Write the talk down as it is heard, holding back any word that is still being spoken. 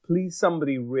Please,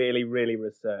 somebody really, really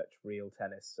research real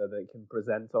tennis so they can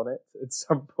present on it at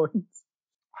some point.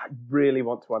 I really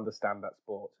want to understand that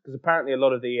sport because apparently a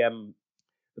lot of the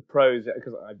pros,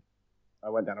 because I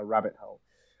went down a rabbit hole,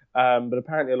 but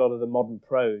apparently a lot of the modern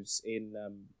pros in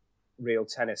real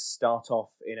tennis start off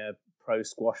in a pro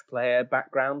squash player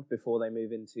background before they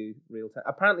move into real tennis.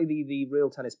 Apparently the real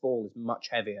tennis ball is much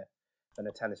heavier than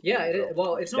a tennis ball. Yeah,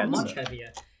 well, it's not much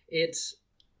heavier. It's,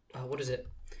 what is it?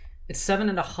 It's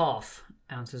 7.5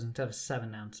 ounces instead of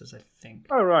 7 ounces, I think.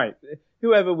 Oh, right.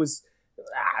 Whoever was...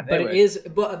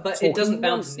 but it doesn't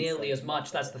bounce nearly as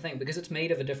much, that's the thing, because it's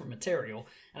made of a different material,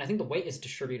 and I think the weight is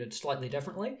distributed slightly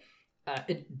differently.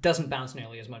 It doesn't bounce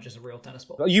nearly as much as a real tennis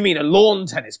ball. You mean a lawn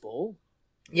tennis ball?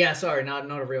 Yeah, sorry,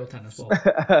 not a real tennis ball.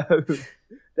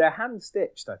 They're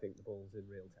hand-stitched, I think, the balls in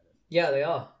real tennis. Yeah, they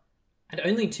are. And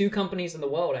only 2 companies in the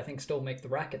world, I think, still make the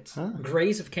rackets. Huh.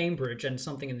 Grays of Cambridge and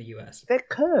something in the US. They're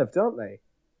curved, aren't they?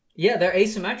 Yeah, they're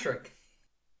asymmetric.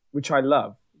 Which I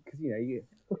love, because, you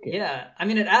hook it. Yeah, I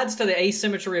mean, it adds to the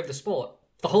asymmetry of the sport.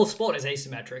 The whole sport is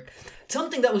asymmetric.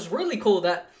 Something that was really cool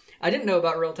that I didn't know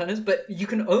about real tennis, but you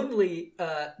can only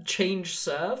change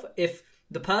serve if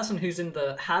the person who's in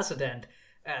the hazard end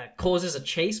causes a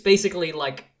chase. Basically,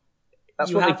 like...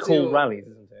 That's what they call rallies,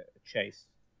 isn't it? A chase.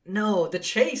 No, the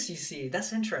chase, you see,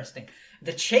 that's interesting.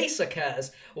 The chase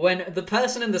occurs when the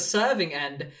person in the serving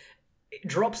end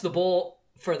drops the ball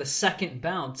for the second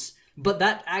bounce, but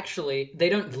that actually, they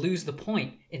don't lose the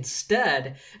point.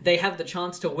 Instead, they have the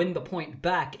chance to win the point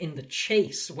back in the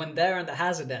chase when they're in the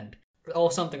hazard end.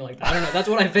 Or something like that. I don't know, that's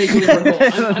what I vaguely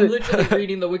recall. I'm literally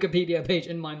reading the Wikipedia page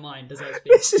in my mind as I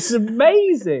speak. This is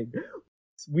amazing!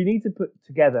 We need to put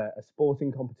together a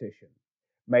sporting competition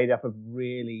made up of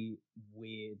really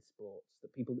weird sports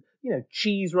that people,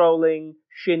 cheese rolling,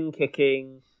 shin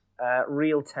kicking,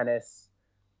 real tennis.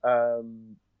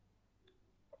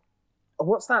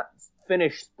 What's that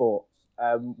Finnish sport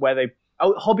where they?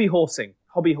 Oh, hobby horsing.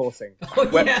 Oh,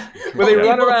 where they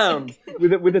run around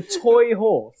with a toy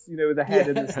horse, with a head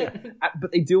Yeah. and the stick.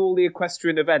 But they do all the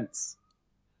equestrian events,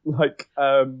 like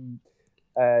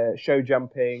show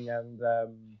jumping and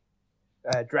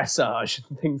dressage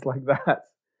and things like that.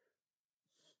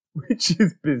 Which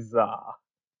is bizarre.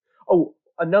 Oh,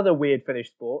 another weird Finnish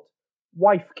sport.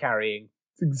 Wife carrying.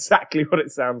 It's exactly what it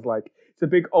sounds like. It's a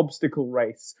big obstacle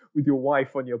race with your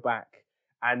wife on your back.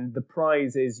 And the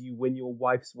prize is you win your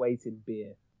wife's weight in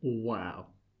beer. Wow.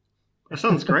 That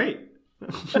sounds great.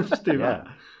 Let's do that.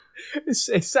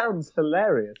 It sounds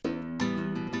hilarious.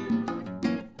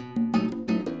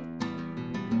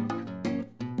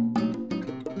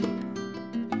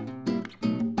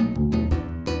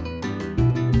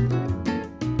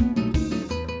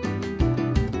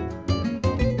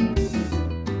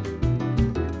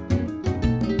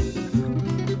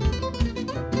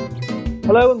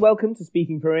 Hello and welcome to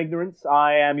Speaking from Ignorance.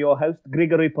 I am your host,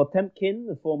 Grigory Potemkin,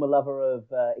 the former lover of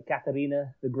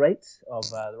Ekaterina the Great of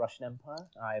the Russian Empire.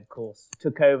 I, of course,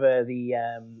 took over the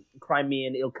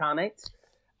Crimean Ilkhanate.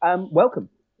 Welcome.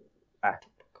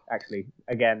 Actually,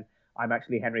 again, I'm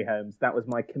actually Henry Holmes. That was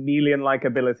my chameleon-like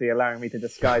ability allowing me to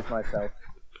disguise myself.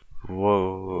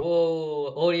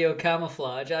 Whoa, audio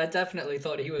camouflage. I definitely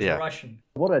thought he was Russian.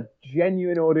 What a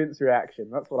genuine audience reaction.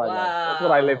 That's what I love. That's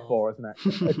what I live for, isn't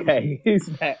it? Okay, who's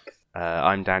next?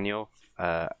 I'm Daniel,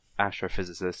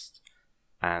 astrophysicist,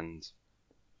 and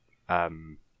Yep,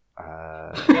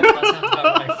 that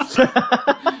sounds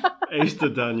about right. Ace to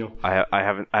Daniel. I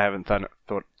haven't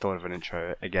thought of an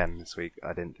intro again this week.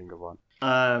 I didn't think of one.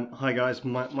 Hi guys,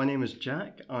 my name is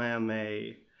Jack. I am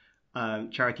a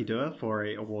charity doer for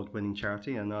a award-winning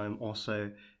charity, and I'm also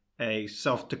a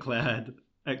self-declared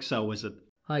Excel wizard.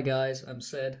 Hi guys, I'm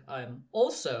Sid. I'm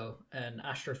also an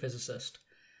astrophysicist.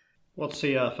 What's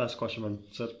the first question, man,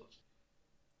 Sid?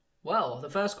 Well, the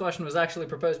first question was actually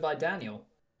proposed by Daniel.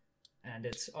 And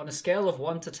it's, on a scale of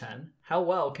 1 to 10, how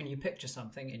well can you picture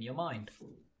something in your mind?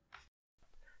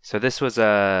 So this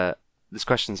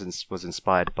question was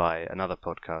inspired by another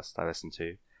podcast I listened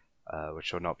to, which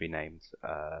shall not be named.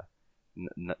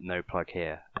 No plug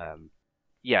here.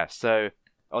 So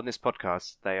on this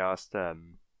podcast, they asked,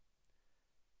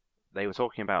 they were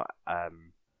talking about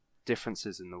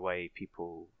differences in the way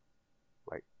people,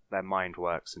 like, their mind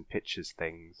works and pictures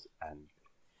things and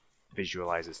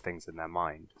visualizes things in their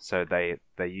mind. So they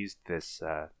used this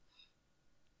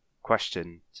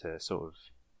question to sort of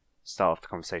start off the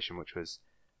conversation, which was,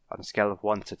 on a scale of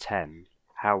 1 to 10,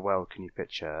 how well can you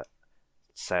picture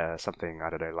something, I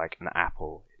don't know, like an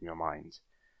apple in your mind?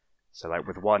 So, like,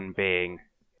 with 1 being,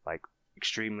 like,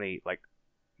 extremely, like,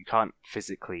 you can't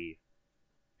physically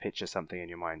picture something in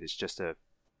your mind. It's just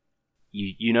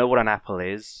you know what an apple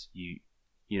is, you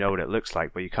know what it looks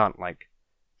like, but you can't like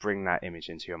bring that image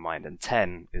into your mind. And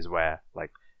 10 is where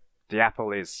like the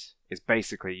apple is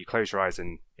basically, you close your eyes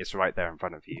and it's right there in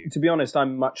front of you. To be honest,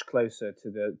 I'm much closer to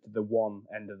the 1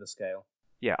 end of the scale.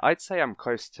 Yeah, I'd say I'm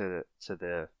close to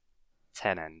the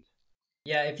 10 end.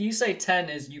 Yeah, if you say 10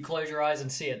 is you close your eyes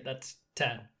and see it, that's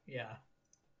 10. Yeah.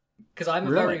 Because I'm a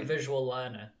Really? very visual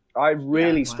learner. I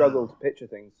really Yeah, struggle wow. to picture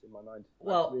things in my mind.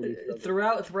 Well, really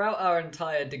struggle. throughout our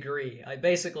entire degree, I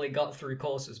basically got through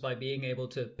courses by being able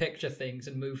to picture things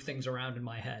and move things around in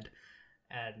my head,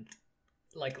 and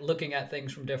like looking at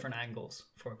things from different angles,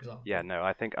 for example. Yeah, no,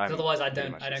 I think I'm. Otherwise, I pretty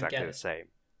don't much get exactly it. the same.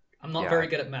 I'm not Yeah, very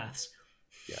good at maths.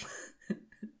 Yeah.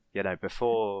 You know,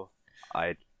 before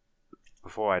I'd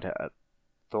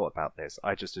thought about this,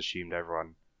 I just assumed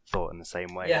everyone thought in the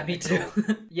same way. Yeah, me too.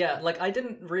 Yeah, like I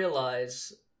didn't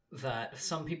realize that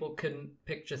some people couldn't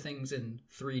picture things in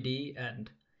 3D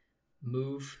and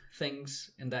move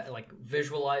things in that, like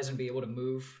visualize and be able to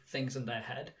move things in their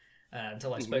head.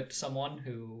 Until I spoke to someone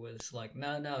who was like,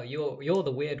 "No, you're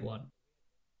the weird one."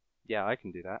 Yeah, I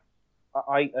can do that.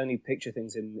 I only picture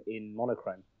things in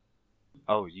monochrome.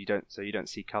 Oh, you don't? So you don't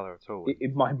see color at all?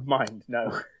 In my mind,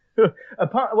 no.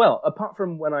 apart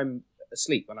from when I'm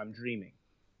asleep, when I'm dreaming.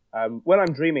 When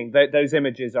I'm dreaming, those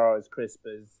images are as crisp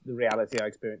as the reality I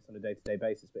experience on a day-to-day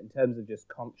basis. But in terms of just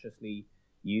consciously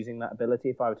using that ability,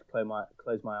 if I were to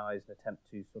close my eyes and attempt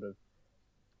to sort of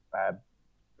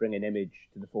bring an image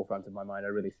to the forefront of my mind, I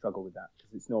really struggle with that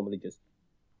because it's normally just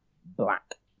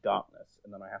black darkness,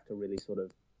 and then I have to really sort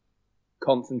of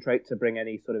concentrate to bring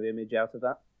any sort of image out of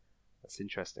that. That's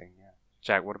interesting. Yeah,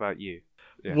 Jack, what about you?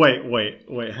 Yeah.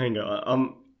 Wait, hang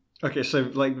on. Okay, so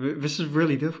like this is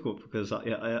really difficult because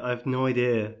I have no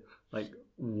idea like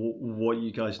what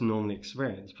you guys normally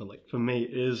experience, but like for me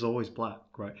it is always black,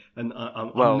 right? And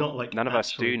I'm not like none of us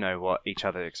actually... do know what each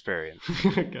other experience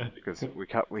Okay. because we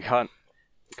can't.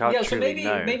 Yeah, so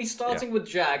maybe starting with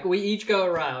Jack, we each go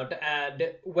around,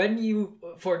 and when you,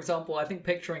 for example, I think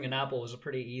picturing an apple is a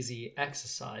pretty easy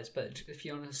exercise, but if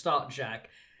you want to start, Jack,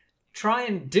 try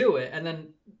and do it, and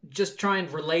then just try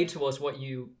and relay to us what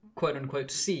you quote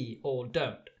unquote see or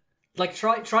don't. Like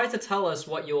try to tell us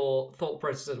what your thought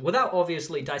process is without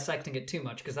obviously dissecting it too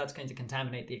much, because that's going to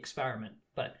contaminate the experiment.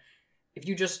 But if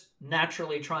you just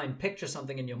naturally try and picture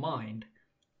something in your mind,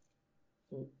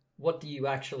 what do you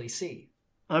actually see?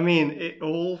 I mean, it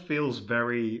all feels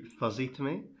very fuzzy to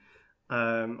me.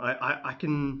 I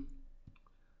can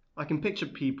picture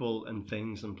people and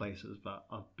things and places that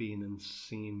I've been and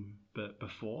seen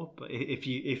before. But if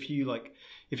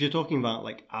you're talking about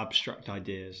like abstract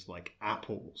ideas like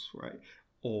apples, right,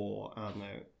 or I don't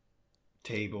know,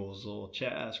 tables or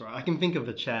chairs, right? I can think of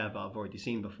a chair that I've already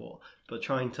seen before, but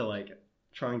trying to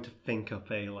think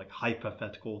of a like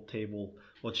hypothetical table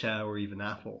or chair or even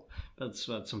apple, that's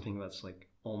something that's like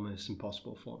almost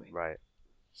impossible for me. Right.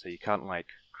 So you can't like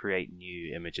create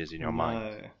new images in your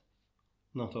mind.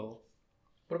 No, not at all.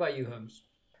 What about you, Holmes?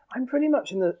 I'm pretty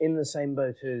much in the same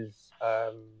boat as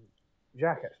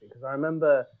Jack, actually, because I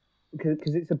remember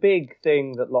because it's a big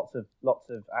thing that lots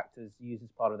of actors use as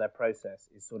part of their process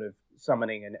is sort of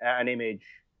summoning an image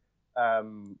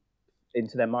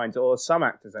into their minds, or some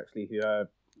actors actually who are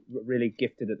really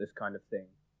gifted at this kind of thing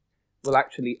will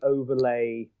actually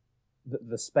overlay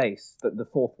the space, the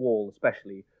fourth wall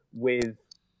especially, with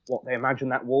what they imagine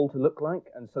that wall to look like,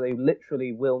 and so they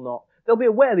literally will not. They'll be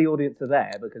aware the audience are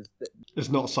there because it's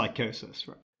not psychosis,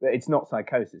 right? It's not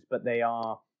psychosis, but they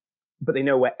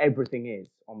know where everything is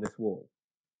on this wall.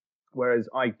 Whereas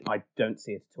I don't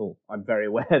see it at all. I'm very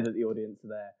aware that the audience are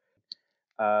there.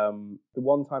 The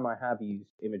one time I have used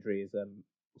imagery as a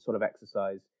sort of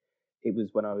exercise, it was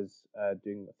when I was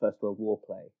doing a First World War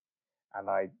play, and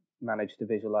I managed to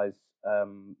visualize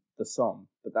the Somme,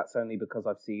 but that's only because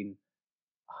I've seen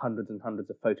hundreds and hundreds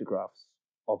of photographs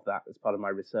of that as part of my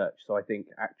research. So I think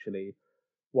actually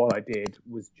what I did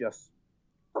was just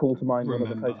call to mind one of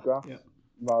the photographs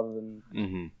rather than...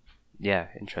 Mm-hmm. Yeah,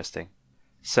 interesting.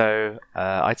 So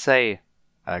I'd say,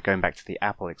 going back to the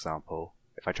apple example,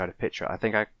 if I try to picture it, I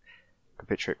think I can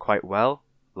picture it quite well.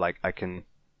 Like, I can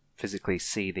physically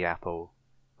see the apple.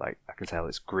 Like, I can tell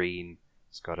it's green,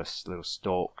 it's got a little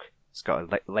stalk, it's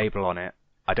got a label on it.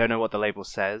 I don't know what the label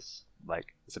says.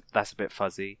 Like, that's a bit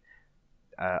fuzzy.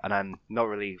 And I'm not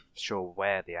really sure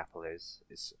where the apple is.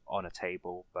 It's on a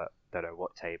table, but don't know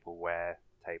what table, where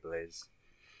the table is.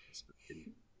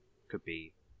 It could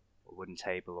be a wooden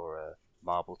table or a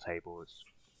marble table. It's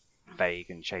vague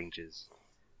and changes.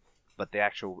 But the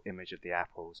actual image of the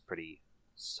apple is pretty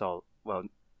solid. Well,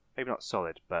 maybe not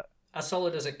solid, but... as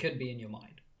solid as it could be in your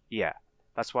mind. Yeah.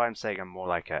 That's why I'm saying I'm more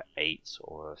like a 8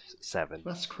 or a 7.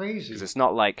 That's crazy. Because it's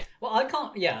not like... Well, I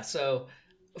can't. Yeah. So,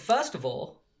 first of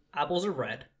all, apples are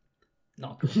red,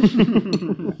 not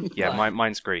green. Yeah,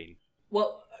 mine's green.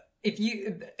 Well,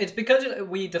 it's because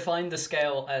we defined the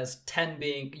scale as 10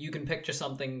 being you can picture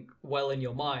something well in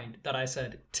your mind that I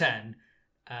said 10.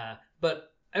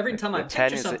 But every time I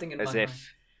picture something in my mind, as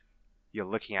if you're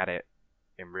looking at it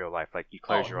in real life, like you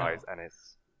close your eyes and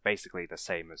it's basically the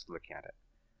same as looking at it.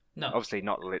 No, obviously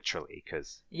not literally,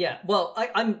 because yeah. Well,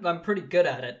 I'm pretty good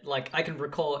at it. Like I can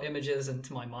recall images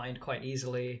into my mind quite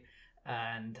easily,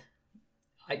 and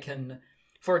I can.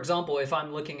 For example, if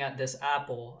I'm looking at this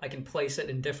apple, I can place it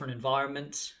in different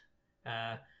environments.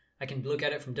 I can look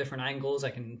at it from different angles.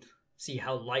 I can see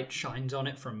how light shines on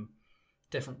it from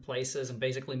different places and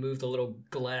basically move the little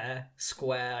glare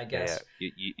square, I guess.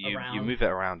 Yeah. You move it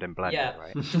around in Blender,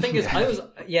 right? The thing is,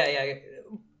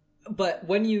 But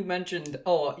when you mentioned,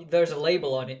 there's a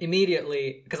label on it,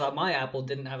 immediately, because my apple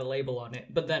didn't have a label on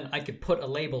it, but then I could put a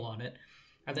label on it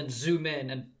and then zoom in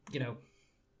and,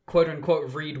 quote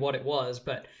unquote read what it was,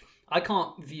 but I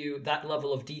can't view that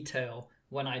level of detail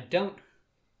when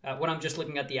I'm just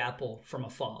looking at the apple from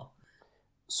afar.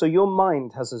 So your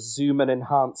mind has a zoom and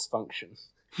enhance function.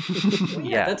 Well,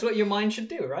 yeah, that's what your mind should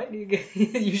do, right?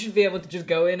 You should be able to just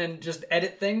go in and just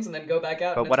edit things and then go back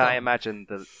out. But when I imagine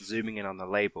the zooming in on the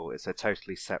label, it's a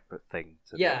totally separate thing.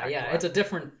 It's a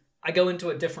different... I go into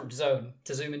a different zone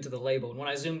to zoom into the label, and when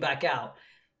I zoom back out,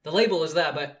 the label is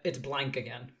there, but it's blank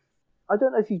again. I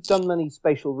don't know if you've done many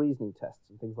spatial reasoning tests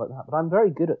and things like that, but I'm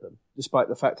very good at them. Despite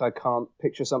the fact I can't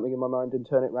picture something in my mind and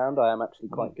turn it round, I am actually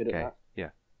quite good at that.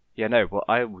 Yeah, no, what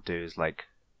I will do is,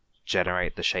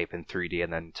 generate the shape in 3D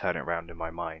and then turn it around in my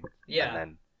mind. Yeah. And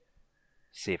then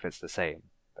see if it's the same,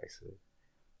 basically.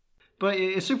 But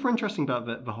it's super interesting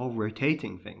about the whole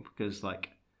rotating thing, because,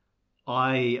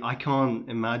 I can't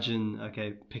imagine,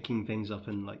 picking things up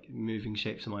and, moving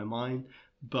shapes in my mind,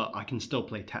 but I can still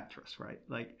play Tetris, right?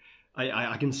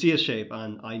 I can see a shape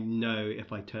and I know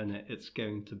if I turn it, it's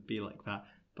going to be like that,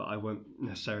 but I won't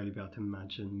necessarily be able to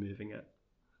imagine moving it.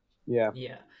 Yeah.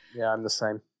 Yeah. Yeah, I'm the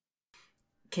same.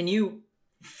 Can you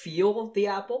feel the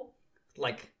apple?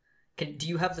 Do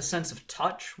you have the sense of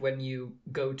touch when you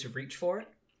go to reach for it?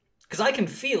 Because I can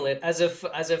feel it as if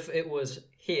it was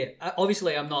here.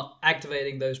 Obviously, I'm not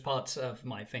activating those parts of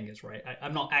my fingers, right?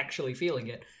 I'm not actually feeling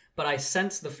it, but I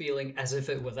sense the feeling as if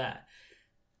it were there.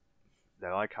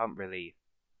 No, I can't really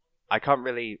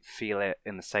feel it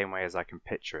in the same way as I can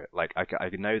picture it. I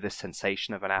know the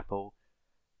sensation of an apple.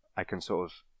 I can sort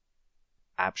of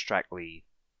abstractly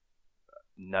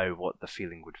know what the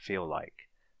feeling would feel like,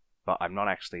 but I'm not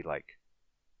actually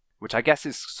which I guess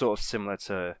is sort of similar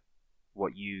to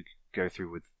what you go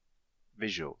through with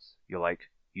visuals. You're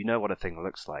you know what a thing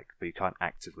looks like, but you can't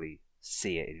actively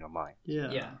see it in your mind.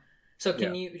 Yeah. So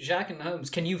can you, Jacques and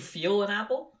Holmes, can you feel an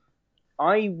apple?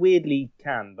 I weirdly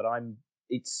can, but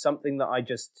it's something that I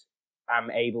just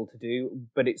am able to do,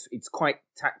 but it's quite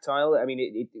tactile. I mean,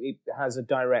 it has a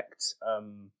direct.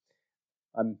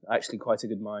 I'm actually quite a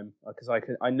good mime because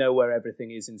I know where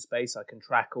everything is in space. I can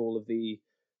track all of the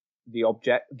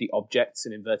objects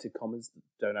in inverted commas that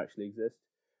don't actually exist.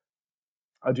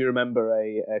 I do remember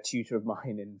a tutor of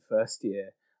mine in first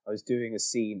year. I was doing a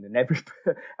scene, and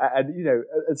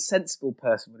a sensible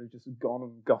person would have just gone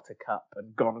and got a cup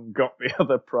and gone and got the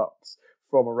other props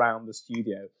from around the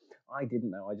studio. I didn't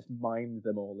know. I just mimed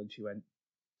them all, and she went,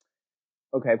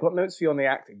 "Okay, I've got notes for you on the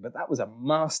acting, but that was a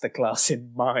masterclass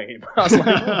in mime." I was like,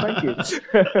 "Oh, thank you."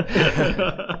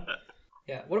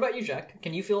 Yeah. What about you, Jacques?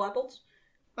 Can you feel apples?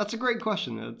 That's a great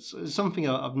question. It's something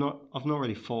I've not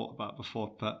really thought about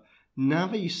before, but now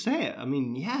that you say it, I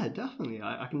mean, yeah, definitely.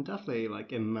 I can definitely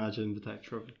imagine the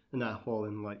texture of an apple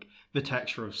and the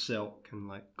texture of silk and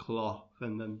cloth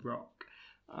and then rock.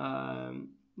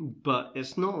 But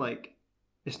it's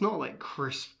not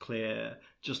crisp clear,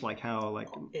 just how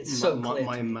it's so clear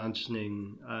my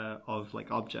imagining of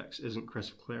objects isn't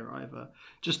crisp clear either.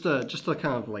 Just to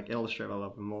kind of illustrate that a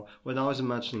little bit more, when I was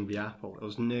imagining the apple, it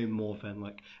was no more than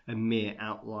a mere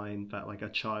outline that a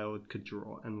child could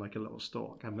draw and a little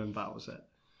stalk, and then that was it.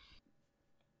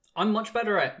 I'm much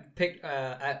better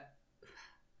at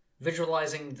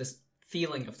visualizing the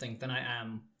feeling of things than I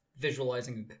am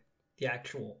visualizing the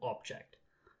actual object,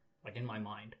 in my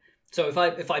mind. So if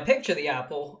I picture the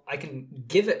apple, I can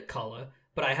give it color,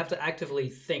 but I have to actively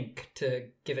think to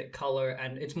give it color,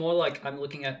 and it's more I'm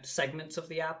looking at segments of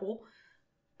the apple,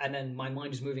 and then my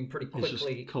mind is moving pretty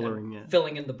quickly, coloring it,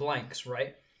 filling in the blanks,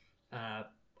 right?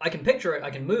 I can picture it, I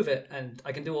can move it, and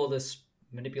I can do all this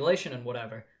manipulation and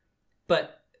whatever,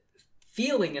 but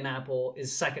feeling an apple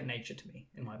is second nature to me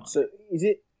in my mind. So is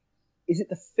it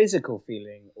the physical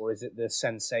feeling, or is it the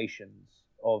sensations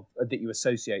of that you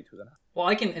associate with an apple? Well,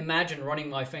 I can imagine running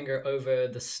my finger over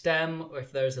the stem, or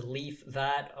if there's a leaf,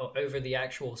 that, or over the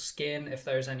actual skin, if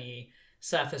there's any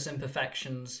surface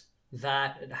imperfections,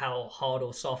 that, how hard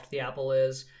or soft the apple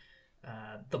is,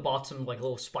 the bottom, like a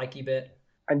little spiky bit.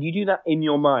 And you do that in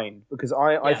your mind? Because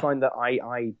I find that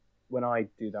I when I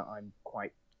do that, I'm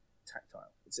quite tactile.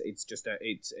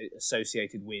 It's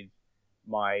associated with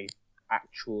my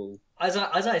actual. As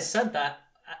I said that,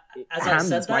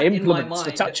 hands, in my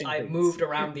mind, I things. moved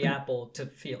around the apple to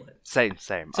feel it. Same.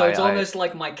 So it's almost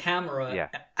like my camera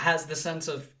has the sense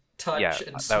of touch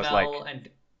and smell and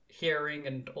hearing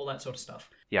and all that sort of stuff.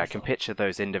 Yeah, I can picture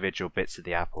those individual bits of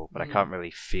the apple, but I can't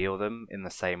really feel them in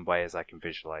the same way as I can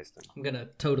visualize them. I'm gonna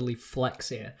totally flex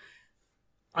here.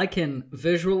 I can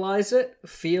visualize it,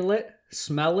 feel it,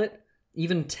 smell it,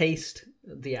 even taste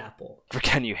the apple. But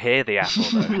can you hear the apple,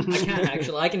 though? I can,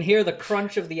 actually. I can hear the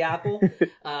crunch of the apple.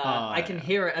 I can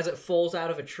hear it as it falls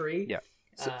out of a tree. Yeah.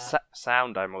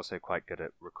 Sound, I'm also quite good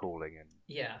at recalling and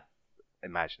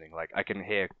imagining. Like, I can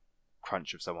hear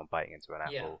crunch of someone biting into an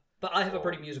apple. Yeah. But I have a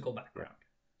pretty musical background,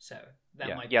 so that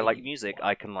might be... Yeah, like music,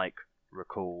 I can, like,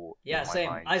 recall in my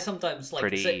mind. I sometimes,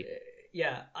 like, say...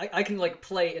 Yeah, I can, like,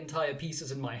 play entire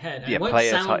pieces in my head. And it won't play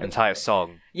an entire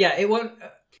song. Yeah, it won't...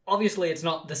 Obviously, it's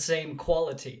not the same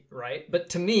quality, right? But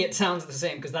to me, it sounds the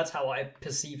same, because that's how I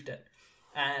perceived it.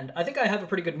 And I think I have a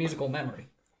pretty good musical memory.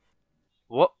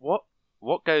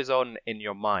 What goes on in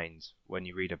your mind when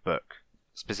you read a book?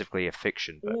 Specifically a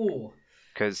fiction book?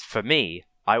 Because for me,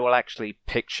 I will actually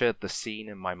picture the scene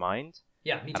in my mind.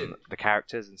 Yeah, me too. The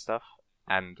characters and stuff,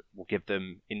 and will give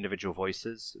them individual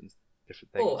voices and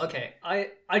different things. Oh, okay.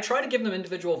 I try to give them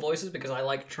individual voices because I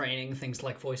like training things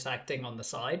like voice acting on the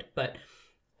side, but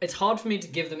it's hard for me to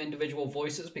give them individual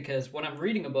voices because when I'm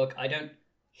reading a book, I don't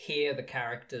hear the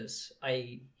characters.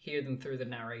 I hear them through the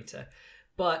narrator.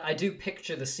 But I do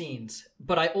picture the scenes.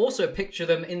 But I also picture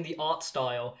them in the art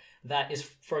style that is,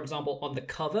 for example, on the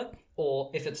cover,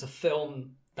 or if it's a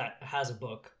film that has a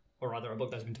book, or rather a book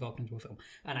that's been developed into a film,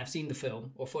 and I've seen the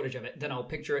film or footage of it, then I'll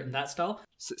picture it in that style.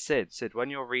 Sid,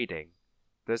 when you're reading,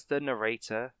 does the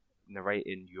narrator narrate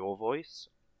in your voice,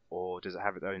 or does it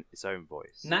have its own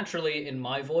voice? Naturally, in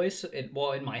my voice, in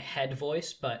my head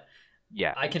voice, but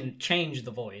I can change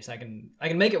the voice. I can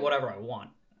make it whatever I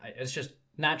want. It's just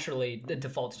naturally it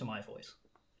defaults to my voice.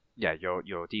 Yeah,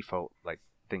 your default like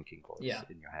thinking voice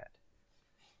in your head.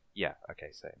 Yeah,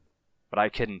 okay, same. But I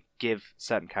can give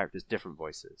certain characters different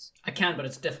voices. I can, but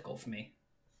it's difficult for me.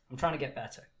 I'm trying to get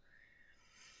better.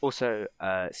 Also,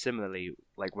 similarly,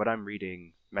 like when I'm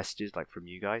reading messages like from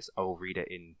you guys, I will read it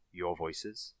in your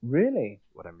voices. Really?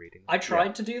 What I'm reading. I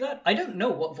tried to do that. I don't know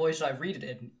what voice I read it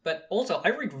in, but also I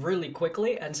read really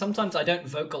quickly, and sometimes I don't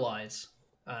vocalize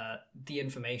the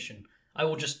information. I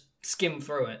will just skim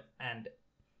through it, and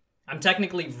I'm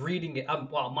technically reading it.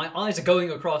 My eyes are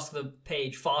going across the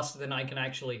page faster than I can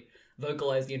actually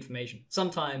vocalize the information.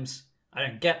 Sometimes I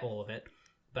don't get all of it,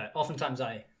 but oftentimes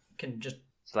I can just...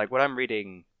 So like when I'm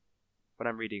reading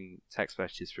text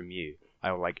messages from you,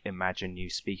 I will like imagine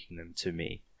you speaking them to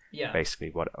me. Yeah.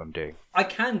 Basically what I'm doing. I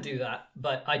can do that,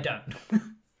 but I don't.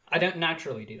 I don't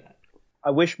naturally do that. I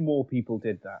wish more people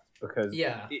did that because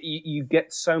you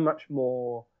get so much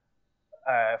more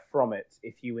from it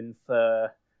if you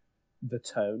infer the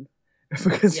tone.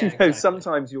 Because exactly.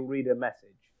 Sometimes you'll read a message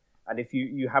and if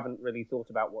you haven't really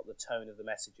thought about what the tone of the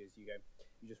message is, you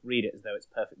just read it as though it's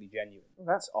perfectly genuine. Well,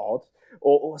 that's odd.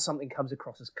 Or something comes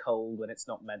across as cold when it's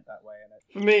not meant that way.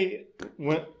 For me,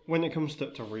 when it comes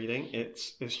to reading,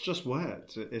 it's just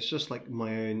words. It's just like my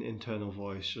own internal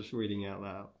voice, just reading out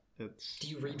loud. Do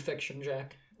you read fiction,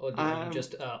 Jack? Or do you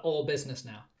just all business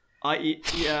now? I used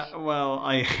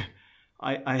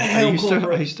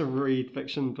to read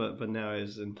fiction, but now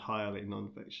it's entirely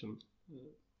non-fiction.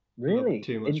 Really?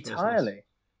 Too much entirely? Business.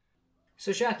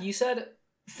 So, Jack, you said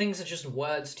things are just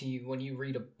words to you when you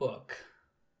read a book.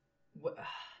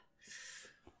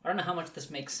 I don't know how much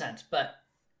this makes sense, but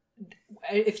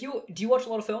do you watch a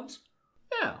lot of films?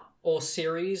 Yeah. Or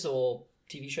series or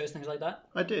TV shows, things like that?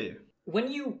 I do.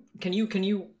 Can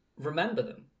you remember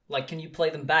them? Like, can you play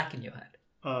them back in your head?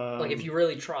 Like, if you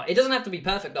really try. It doesn't have to be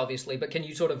perfect, obviously, but can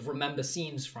you sort of remember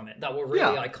scenes from it that were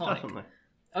really iconic? Definitely.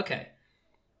 Okay.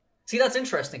 See, that's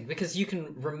interesting, because you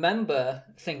can remember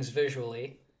things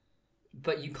visually,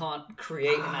 but you can't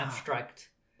create an abstract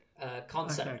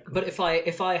concept. Okay, cool. But if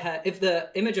the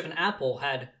image of an apple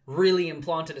had really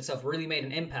implanted itself, really made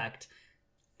an impact,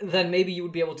 then maybe you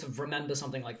would be able to remember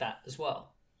something like that as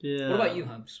well. Yeah. What about you,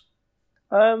 Holmes?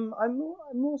 I'm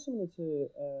more similar to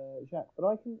Jacques, but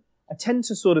I tend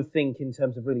to sort of think in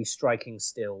terms of really striking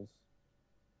stills,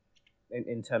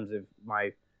 in terms of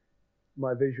my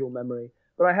visual memory.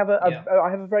 But I have I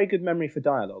have a very good memory for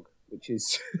dialogue, which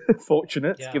is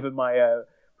fortunate given my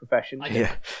profession.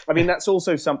 I mean, that's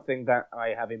also something that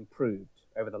I have improved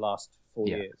over the last 4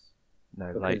 years. No,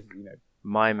 because, like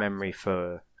my memory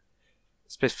for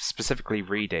specifically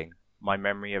reading, my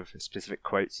memory of specific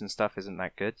quotes and stuff isn't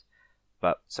that good.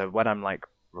 But so when I'm like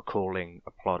recalling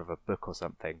a plot of a book or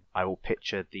something, I will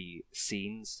picture the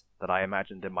scenes that I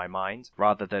imagined in my mind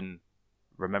rather than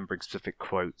remembering specific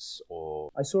quotes.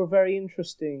 Or I saw a very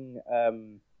interesting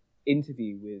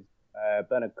interview with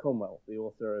Bernard Cornwell, the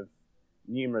author of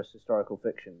numerous historical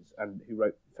fictions and who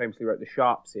famously wrote the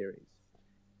Sharp series.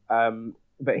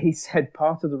 But he said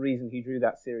part of the reason he drew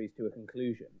that series to a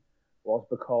conclusion was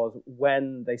because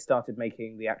when they started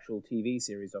making the actual TV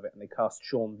series of it and they cast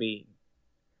Sean Bean,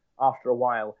 after a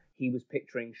while he was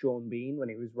picturing Sean Bean when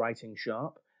he was writing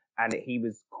Sharp, and he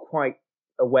was quite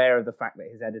aware of the fact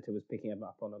that his editor was picking him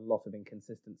up on a lot of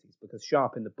inconsistencies, because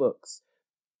Sharp in the books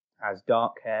has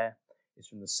dark hair, is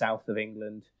from the south of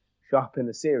England. Sharp in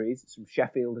the series is from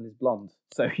Sheffield and is blonde.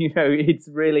 So, it's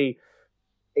really...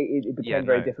 It became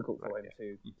very difficult for him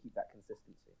to keep that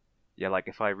consistency. Yeah, like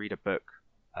if I read a book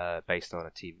based on a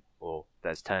TV, or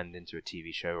that's turned into a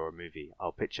TV show or a movie,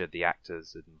 I'll picture the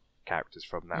actors and characters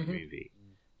from that movie.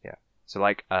 Yeah. So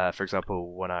like, for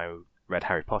example, when I read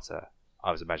Harry Potter,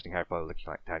 I was imagining Harry Potter looking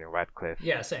like Daniel Radcliffe.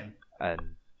 Yeah, same.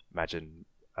 And imagine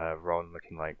Ron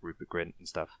looking like Rupert Grint and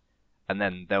stuff. And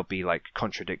then there'll be like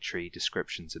contradictory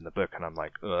descriptions in the book, and I'm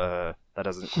like, that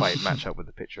doesn't quite match up with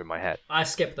the picture in my head. I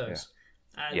skip those.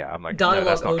 Yeah, I'm like, dialogue no,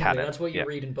 that's not only. canon. That's what you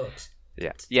read in books.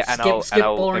 Yeah, and skip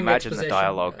I'll boring imagine the exposition.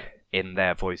 dialogue in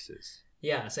their voices.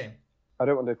 Yeah, same. I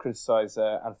don't want to criticise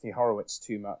Anthony Horowitz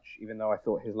too much, even though I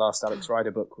thought his last Alex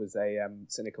Rider book was a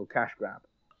cynical cash grab.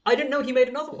 I didn't know he made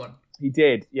another one. He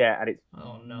did, yeah, and it's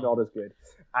not as good.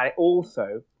 And it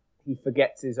also, he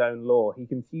forgets his own lore. He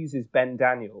confuses Ben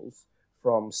Daniels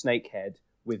from Snakehead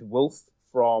with Wolf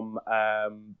from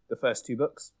the first two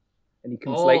books. And he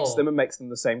conflates them and makes them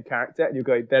the same character. And you're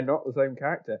going, they're not the same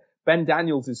character. Ben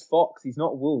Daniels is Fox. He's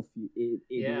not Wolf, you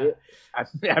idiot.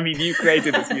 I mean, you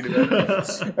created this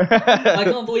universe. I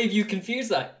can't believe you confused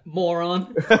that,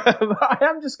 moron. I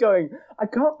am just going, I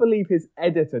can't believe his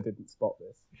editor didn't spot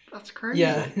this. That's crazy.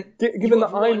 Yeah. Given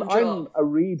that I'm a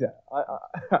reader,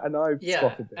 and I've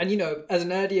spotted this. And as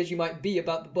nerdy as you might be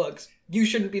about the books, you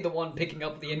shouldn't be the one picking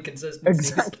up the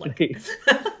inconsistencies. Exactly.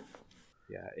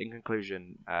 Yeah, in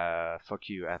conclusion, fuck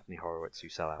you, Anthony Horowitz, you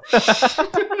sell out.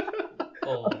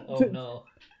 oh no.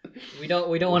 We don't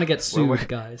want to get sued,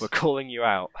 guys. We're calling you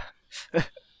out.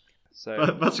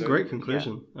 That's a great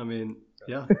conclusion. Yeah. I mean,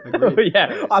 yeah, agreed.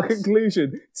 Our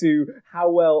conclusion to how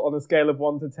well, on a scale of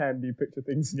 1 to 10, do you picture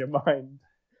things in your mind?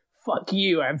 Fuck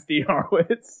you, Anthony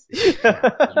Horowitz.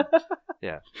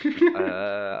 Yeah.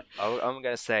 I'm going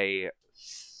to say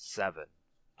 7.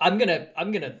 I'm gonna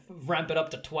ramp it up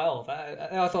to 12.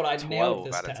 I thought I'd nailed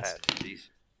this test. 10.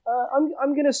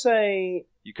 I'm gonna say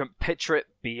you can picture it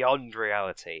beyond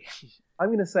reality. I'm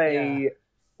gonna say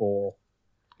 4.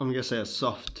 I'm gonna say a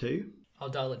soft 2. I'll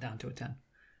dial it down to a 10.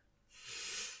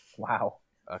 Wow.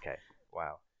 Okay.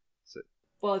 Wow.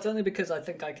 Well, it's only because I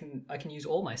think I can use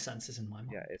all my senses in my mind.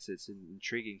 Yeah, it's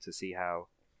intriguing to see how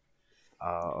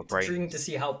it's intriguing to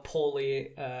see how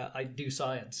poorly I do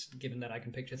science, given that I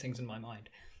can picture things in my mind.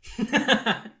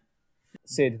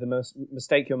 Sid, the most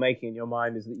mistake you're making in your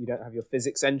mind is that you don't have your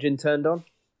physics engine turned on.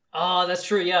 Oh, that's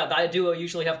true. Yeah, I do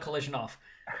usually have collision off.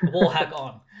 Wall hack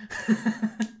on.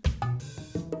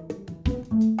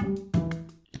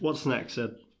 What's next,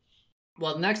 Sid?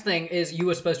 Well, the next thing is you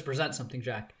were supposed to present something,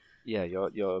 Jack. Yeah,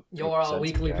 you're our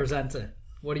weekly presenter.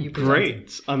 What are you presenting?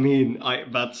 Great. I mean,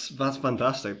 that's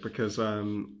fantastic, because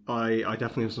I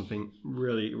definitely have something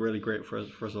really, really great for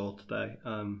us all today.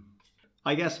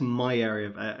 I guess my area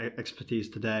of expertise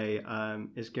today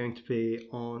is going to be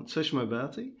on social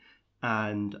mobility,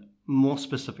 and more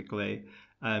specifically,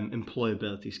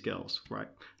 employability skills. Right.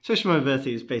 Social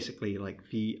mobility is basically like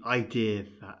the idea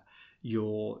that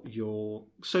your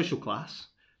social class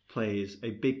plays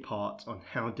a big part on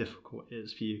how difficult it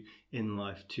is for you in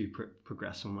life to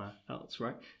progress somewhere else,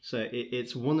 right? So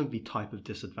it's one of the type of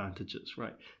disadvantages,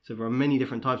 right? So there are many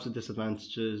different types of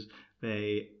disadvantages.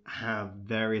 They have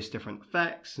various different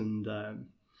effects, and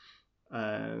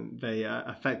they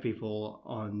affect people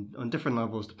on different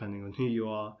levels depending on who you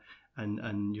are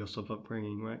and your sort of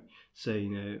upbringing, right? So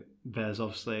there's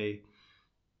obviously,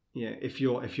 if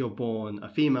you're born a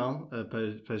female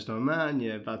opposed to a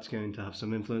man, that's going to have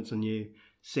some influence on you.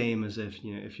 same as if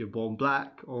if you're born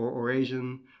black or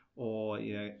Asian or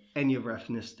any other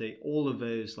ethnicity. All of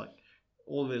those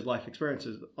life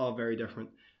experiences are very different,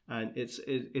 and it's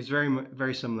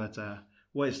very similar to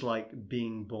what it's like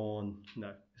being born.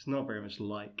 No, it's not very much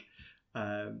like.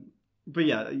 But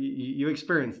yeah, you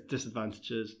experience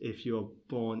disadvantages if you're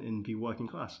born in the working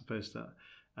class opposed to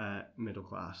middle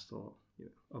class or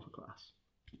upper class.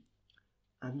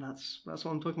 And that's what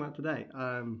I'm talking about today.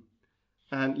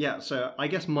 And yeah, so I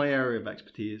guess my area of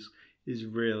expertise is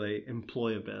really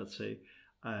employability,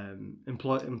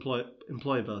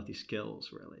 employability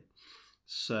skills, really.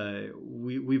 So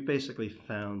we've basically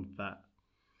found that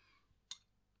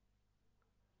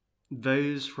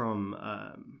those from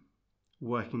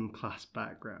working class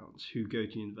backgrounds who go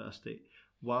to university,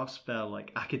 whilst their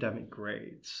academic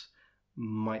grades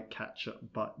might catch up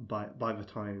by the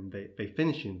time they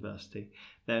finish university,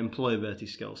 their employability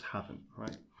skills haven't,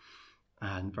 right?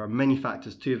 And there are many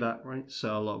factors to that, right?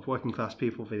 So a lot of working class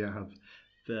people, they don't have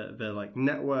the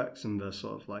networks and the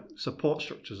sort of support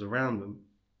structures around them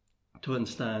to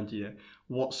understand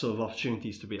what sort of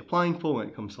opportunities to be applying for when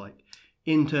it comes to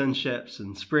internships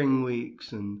and spring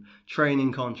weeks and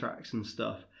training contracts and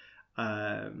stuff.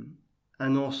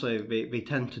 And also they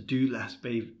tend to do less,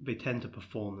 they tend to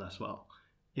perform less well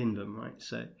in them, right?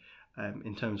 So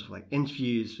in terms of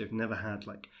interviews, they've never had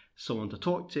someone to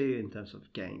talk to in terms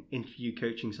of getting interview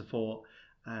coaching support.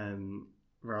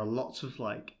 There are lots of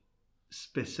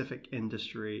specific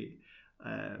industry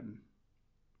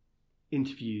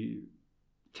interview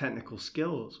technical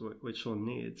skills which one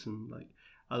needs, and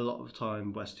a lot of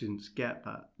time where students get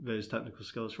those technical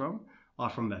skills are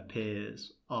from their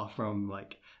peers, are from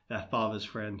their father's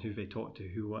friend who they talk to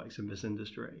who works in this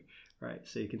industry, right?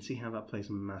 So you can see how that plays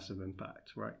a massive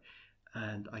impact, right?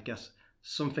 And I guess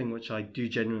something which I do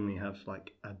genuinely have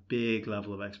a big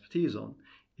level of expertise on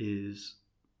is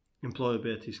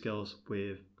employability skills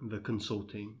with the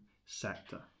consulting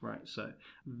sector, right? So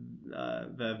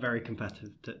they're very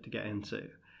competitive to get into,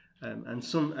 and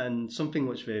something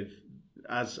which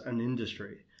as an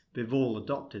industry they've all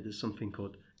adopted is something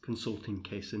called consulting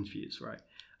case interviews, right?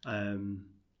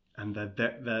 And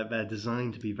they're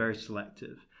designed to be very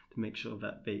selective to make sure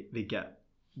that they get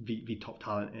the top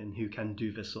talent in who can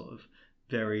do this sort of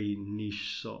very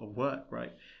niche sort of work,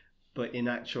 right? But in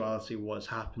actuality, what's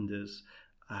happened is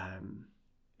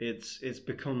it's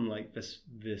become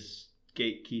this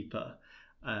gatekeeper,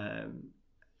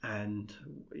 and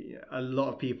a lot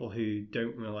of people who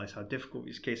don't realize how difficult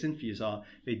these case interviews are,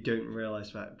 they don't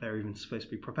realize that they're even supposed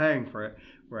to be preparing for it,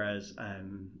 whereas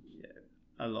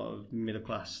a lot of middle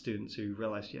class students who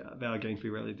realize they are going to be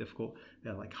really difficult,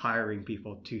 they're hiring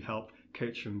people to help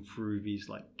coach them through these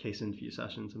case interview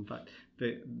sessions. In fact,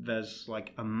 there's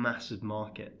a massive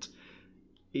market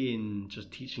in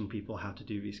just teaching people how to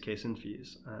do these case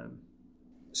interviews.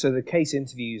 So the case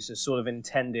interviews are sort of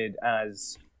intended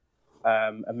as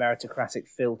a meritocratic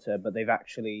filter, but they've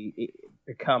actually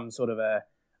become sort of a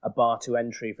bar to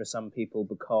entry for some people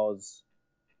because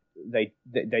they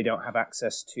don't have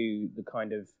access to the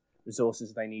kind of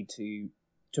resources they need to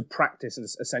practice and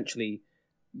essentially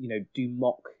do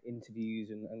mock interviews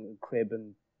and crib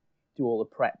and do all the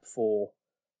prep for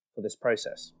this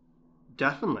process.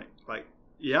 Definitely, that's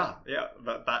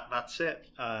it.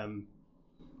 And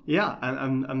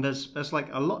there's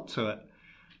a lot to it.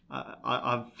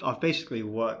 I've basically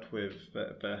worked with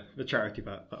the charity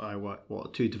that I work for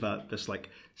to develop this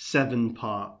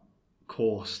 7-part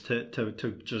course to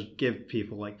just give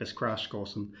people this crash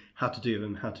course on how to do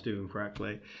them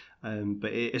correctly.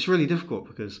 But it's really difficult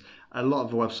because a lot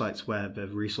of the websites where the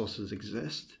resources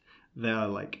exist, they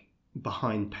are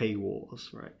behind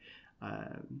paywalls, right?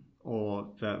 Or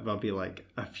there'll be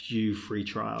a few free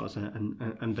trials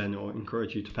and then it'll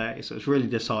encourage you to pay. So it's really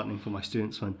disheartening for my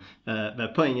students when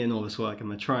they're putting in all this work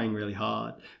and they're trying really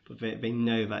hard, but they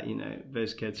know that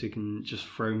those kids who can just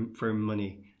throw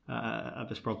money at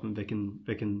this problem, they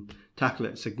can tackle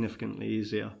it significantly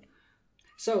easier.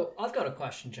 So I've got a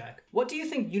question, Jack. What do you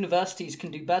think universities can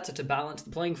do better to balance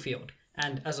the playing field?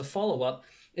 And as a follow-up,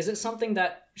 is it something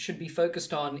that should be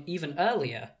focused on even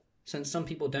earlier, since some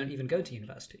people don't even go to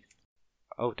university?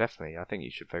 Oh, definitely. I think you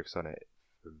should focus on it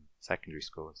from secondary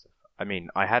school and stuff. I mean,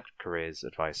 I had careers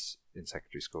advice in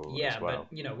secondary school as well.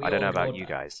 But, we I don't know all about ignored you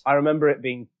that. guys. I remember it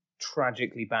being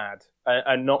tragically bad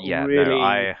and not really. No,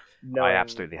 I knowing...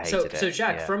 absolutely hated it. So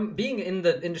Jack, from being in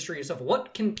the industry yourself,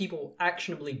 what can people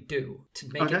actionably do to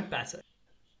make it better?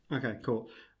 Okay, cool.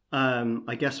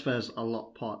 I guess there's a lot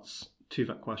of parts to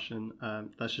that question.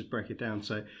 Let's just break it down.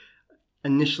 So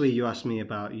initially you asked me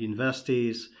about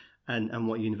universities and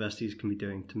what universities can be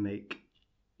doing to make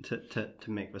to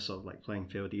make the sort of like playing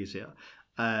field easier.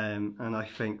 And I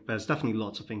think there's definitely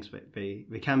lots of things that they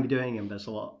can be doing, and there's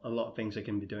a lot of things they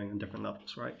can be doing on different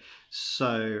levels, right?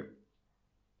 So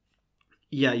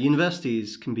yeah,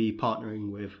 universities can be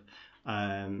partnering with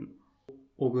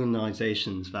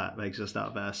organizations that exist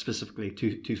out there specifically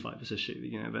to fight this issue.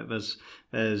 You know, there's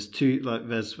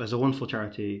a wonderful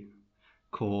charity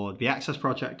called the Access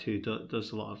Project who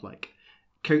does a lot of like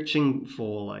coaching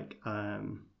for like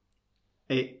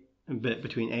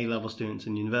between A-level students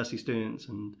and university students,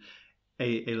 and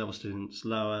A-level students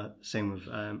lower. Same with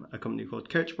a company called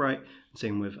CoachBright,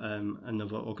 same with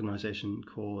another organization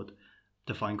called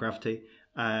Define Gravity.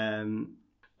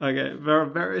 Okay, there are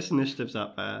various initiatives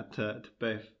out there to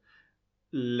both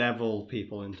level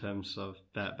people in terms of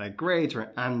their grades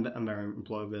and their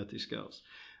employability skills.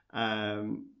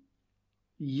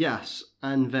 Yes,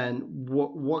 and then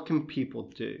what can people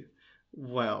do?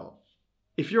 Well,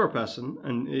 if you're a person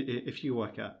and if you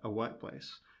work at a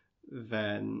workplace,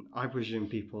 then I presume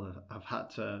people have had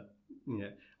to,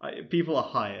 people are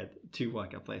hired to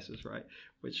work at places, right?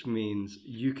 Which means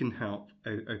you can help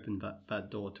open that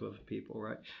door to other people,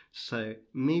 right? So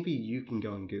maybe you can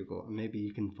go on Google and maybe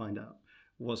you can find out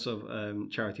what sort of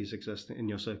charities exist in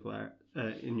your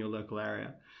local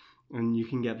area, and you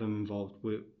can get them involved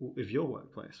with your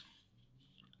workplace.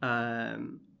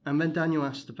 And then Daniel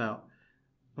asked about,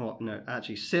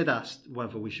 Sid asked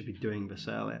whether we should be doing this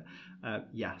earlier.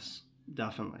 Yes,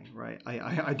 definitely, right?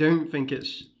 I don't think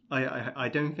it's. I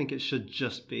don't think it should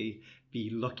just be the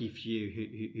lucky few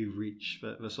who reach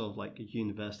the sort of like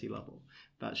university level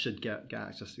that should get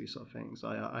access to these sort of things.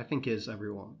 I think it's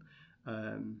everyone.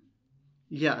 And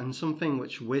something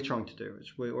which we're trying to do,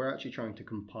 which we're actually trying to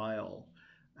compile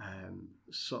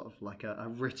sort of like a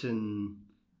written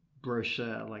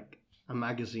brochure, like a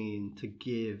magazine to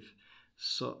give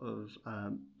sort of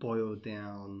boiled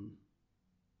down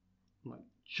like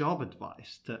job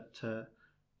advice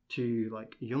to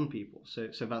like young people. So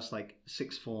that's like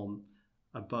sixth form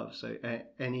above. So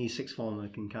any sixth former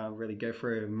can kind of really go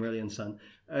through and really understand,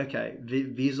 okay,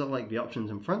 these are like the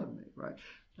options in front of me, right?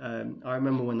 I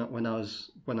remember when I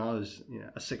was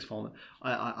a sixth former,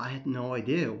 I had no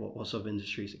idea what sort of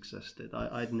industries existed.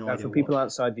 I had no idea. For people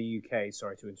outside the UK,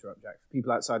 sorry to interrupt, Jack. For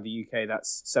people outside the UK,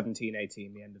 that's 17,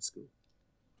 18, the end of school.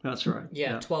 That's right.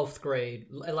 Yeah, 12th grade,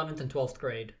 11th and 12th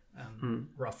grade,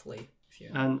 roughly.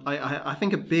 And I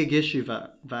think a big issue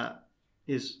that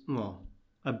is, well,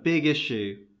 a big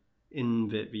issue in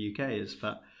the UK is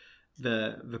that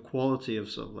the quality of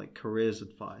sort of like careers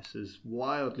advice is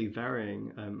wildly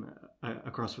varying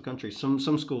across the country. Some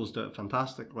schools do it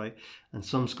fantastically, and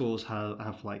some schools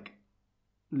have like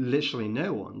literally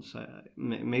no one. So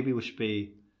maybe we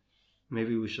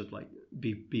should like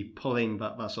be pulling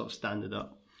that sort of standard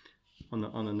up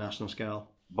on a national scale.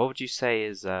 What would you say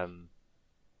is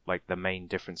like the main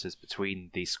differences between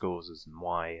these schools and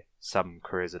why some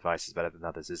careers advice is better than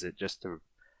others? Is it just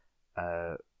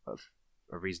a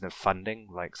reason of funding?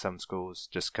 Like some schools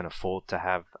just can afford to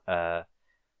have a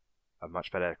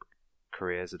much better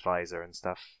careers advisor and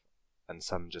stuff, and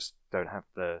some just don't have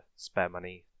the spare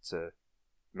money to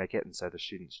make it, and so the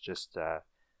students just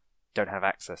don't have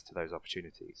access to those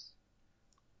opportunities.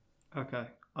 Okay.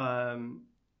 I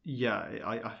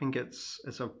think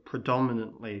it's a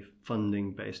predominantly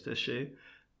funding based issue,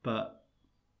 but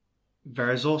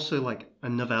there is also like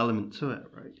another element to it,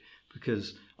 right?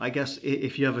 Because I guess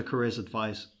if you have a careers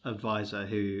advisor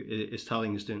who is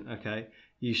telling a student, okay,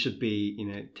 you should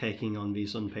be, taking on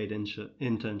these unpaid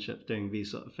internships, doing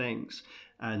these sort of things,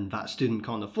 and that student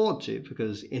can't afford to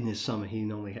because in his summer he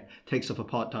normally takes up a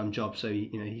part-time job, so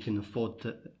he can afford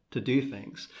to do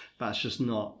things. That's just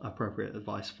not appropriate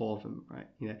advice for them,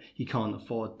 right? He can't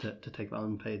afford to take that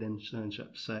unpaid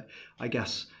internship. So I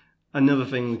guess another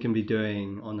thing we can be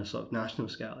doing on a sort of national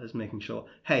scale is making sure,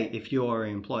 hey, if you are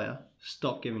an employer,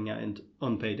 stop giving out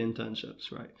unpaid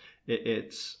internships, right?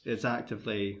 It's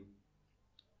actively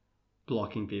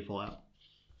blocking people out.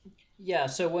 Yeah,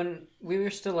 so when we were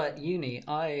still at uni,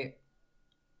 I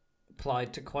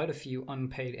applied to quite a few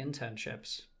unpaid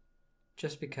internships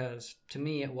just because to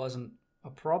me it wasn't a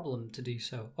problem to do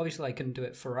so. Obviously I couldn't do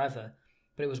it forever,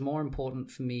 but it was more important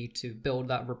for me to build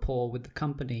that rapport with the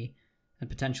company and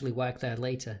potentially work there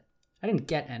later. I didn't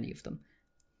get any of them,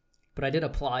 but I did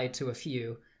apply to a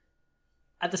few.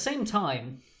 At the same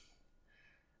time,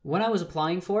 when I was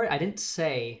applying for it, I didn't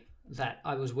say that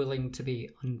I was willing to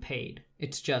be unpaid.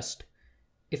 It's just,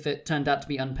 if it turned out to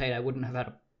be unpaid, I wouldn't have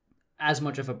had as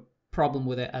much of a problem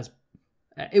with it as...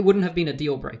 it wouldn't have been a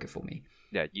deal breaker for me.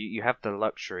 Yeah, you have the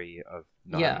luxury of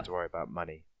not having to worry about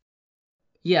money.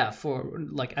 Yeah, for,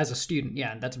 like, as a student,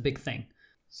 yeah, that's a big thing.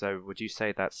 So would you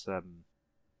say that's one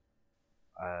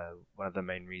of the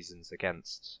main reasons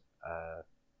against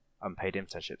unpaid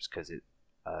internships, because it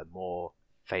more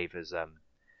favours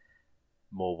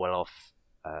more well-off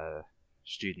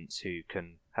students who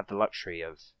can have the luxury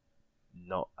of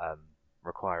not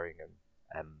requiring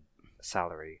a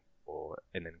salary or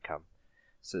an income.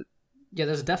 So Yeah,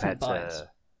 there's a definite bias.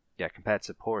 Compared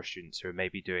to poorer students who are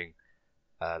maybe doing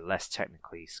less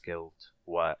technically skilled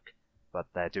work, but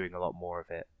they're doing a lot more of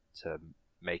it to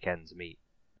make ends meet.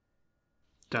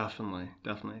 Definitely.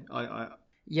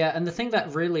 Yeah, and the thing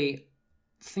that really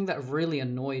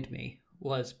annoyed me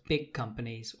was big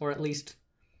companies, or at least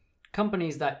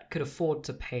companies that could afford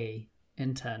to pay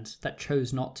interns that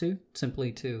chose not to,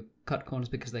 simply to cut corners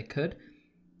because they could.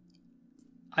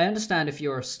 I understand if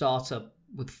you're a startup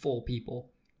with 4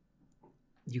 people,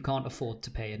 you can't afford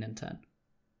to pay an intern.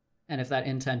 And if that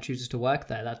intern chooses to work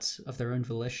there, that's of their own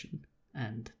volition.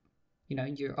 And,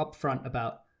 you're upfront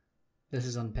about this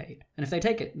is unpaid. And if they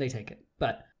take it, they take it.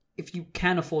 But if you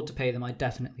can afford to pay them, I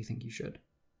definitely think you should.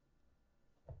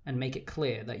 And make it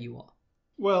clear that you are.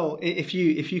 Well, if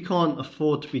you can't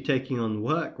afford to be taking on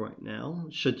work right now,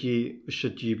 should you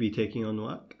be taking on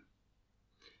work?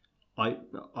 I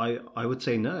would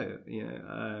say no.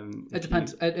 It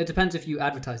depends. It depends if you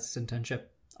advertise this internship.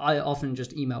 I often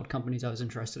just emailed companies I was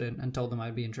interested in and told them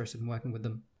I'd be interested in working with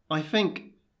them. I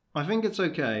think it's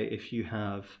okay if you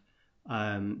have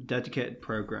dedicated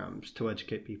programs to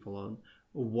educate people on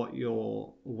what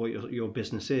your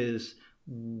business is,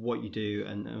 what you do,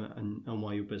 and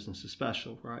why your business is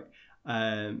special, right?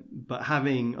 But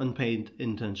having unpaid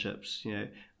internships,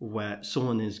 where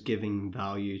someone is giving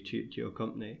value to your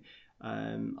company,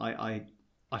 I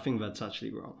think that's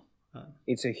actually wrong.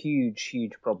 It's a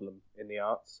huge problem in the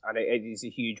arts, and it is a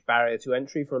huge barrier to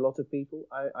entry for a lot of people.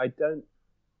 I don't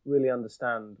really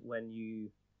understand when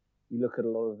you look at a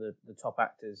lot of the top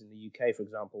actors in the UK, for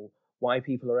example, why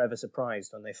people are ever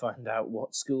surprised when they find out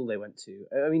what school they went to.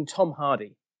 I mean, Tom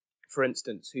Hardy, for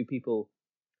instance, who people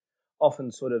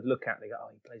often sort of look at, they go, oh,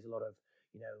 he plays a lot of,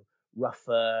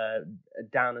 rougher,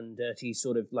 down and dirty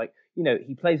sort of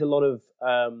he plays a lot of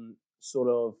sort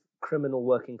of criminal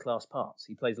working class parts.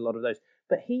 He plays a lot of those.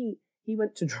 But he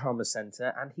went to Drama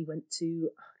Centre, and he went to,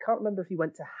 I can't remember if he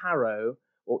went to Harrow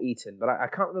or Eton, but I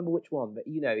can't remember which one. But,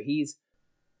 he's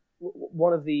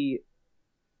one of the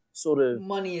sort of...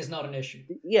 Money is not an issue.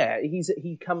 Yeah,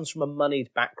 he comes from a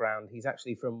moneyed background. He's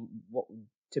actually from what would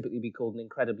typically be called an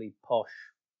incredibly posh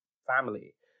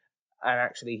family. And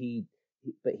actually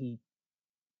he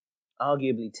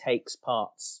arguably takes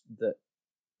parts that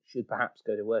should perhaps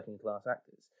go to working class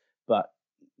actors. But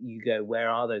you go, where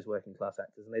are those working class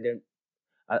actors? And they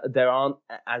don't... there aren't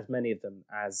as many of them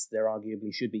as there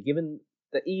arguably should be, given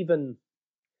that even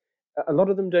a lot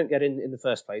of them don't get in the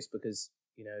first place because,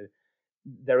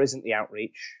 there isn't the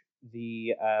outreach.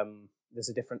 There's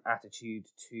a different attitude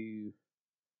to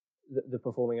the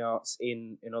performing arts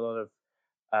in a lot of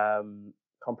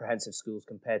comprehensive schools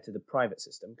compared to the private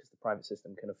system, because the private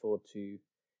system can afford to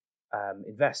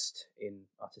invest in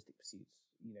artistic pursuits.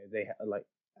 They like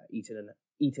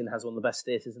Eton has one of the best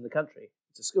theatres in the country.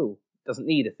 It's a school. It doesn't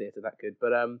need a theatre that good,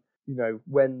 but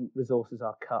when resources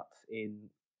are cut in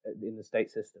the state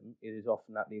system, it is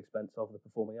often at the expense of the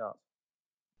performing arts.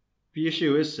 The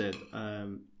issue is, Sid,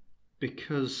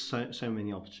 because so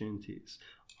many opportunities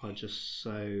are just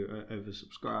so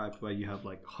oversubscribed, where you have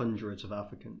hundreds of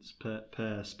applicants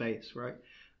per space, right?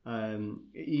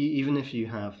 Even if you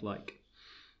have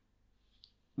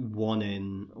one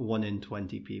in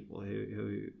 20 people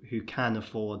who can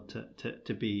afford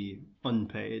to be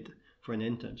unpaid for an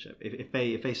internship, if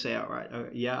they say outright, oh,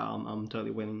 yeah, I'm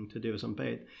totally willing to do this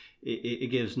unpaid,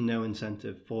 it gives no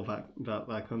incentive for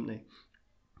that company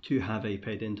to have a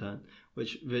paid intern,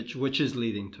 which is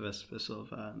leading to this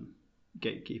sort of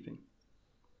gatekeeping.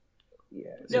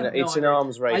 Yeah, it's an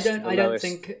arms race. I don't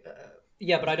think.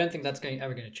 But I don't think that's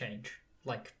ever going to change.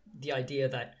 The idea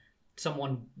that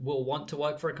someone will want to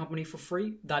work for a company for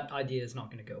free, that idea is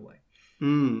not going to go away.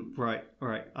 Right.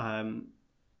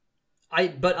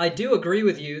 But I do agree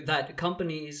with you that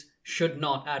companies should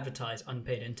not advertise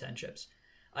unpaid internships.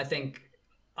 I think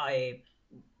I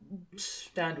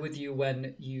stand with you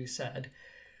when you said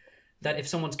that if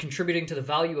someone's contributing to the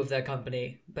value of their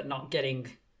company but not getting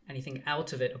anything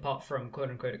out of it apart from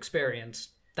quote-unquote experience,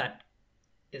 that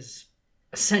is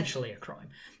essentially a crime.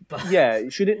 But yeah,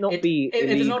 should it not be if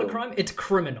illegal? It's not a crime, it's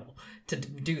criminal to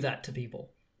do that to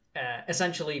people.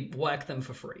 Essentially work them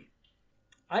for free.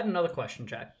 I had another question,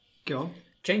 Jack. Go on.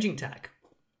 Changing tack.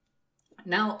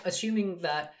 Now, assuming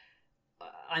that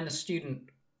I'm a student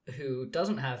who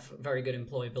doesn't have very good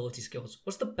employability skills,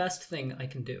 what's the best thing I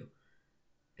can do?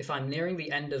 If I'm nearing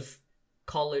the end of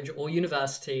college or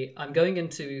university, I'm going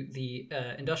into the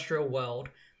industrial world.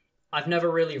 I've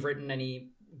never really written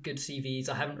any good CVs.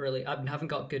 I haven't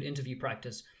got good interview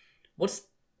practice. What's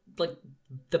like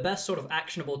the best sort of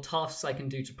actionable tasks I can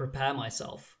do to prepare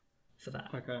myself for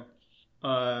that? Okay.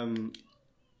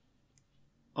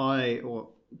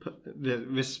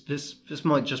 This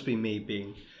might just be me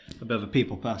being a bit of a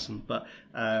people person, but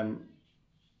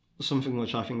something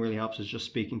which I think really helps is just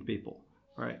speaking to people,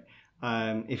 right?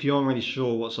 If you aren't really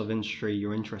sure what sort of industry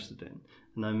you're interested in,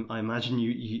 and I imagine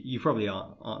you probably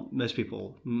aren't. Most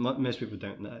people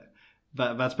don't know.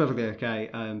 That's perfectly okay,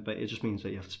 but it just means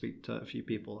that you have to speak to a few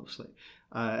people, obviously.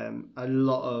 A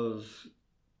lot of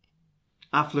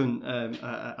affluent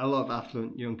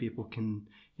young people can,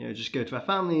 just go to their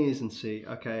families and see,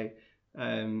 okay,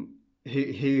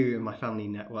 who in my family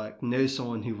network knows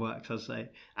someone who works as a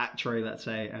actuary, let's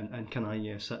say, and can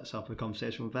I set up a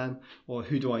conversation with them, or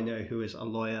who do I know who is a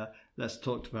lawyer? Let's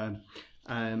talk to them.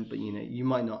 But you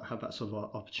might not have that sort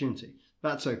of opportunity.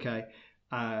 That's okay.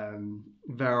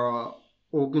 There are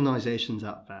organizations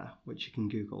out there which you can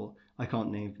Google. I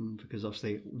can't name them because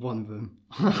obviously one of them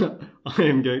I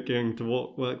am going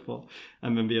to work for,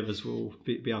 and then the others will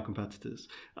be our competitors.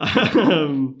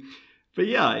 But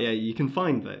yeah, you can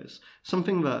find those.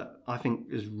 Something that I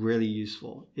think is really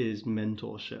useful is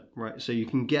mentorship, right? So you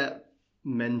can get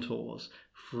mentors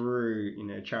through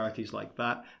charities like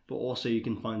that, but also you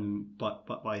can find them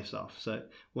by yourself. So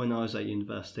when I was at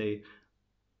university,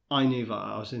 I knew that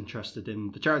I was interested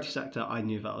in the charity sector. I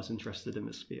knew that I was interested in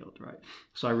this field, right?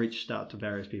 So I reached out to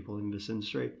various people in this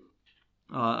industry.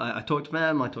 I talked to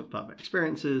them. I talked about their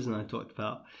experiences, and I talked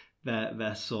about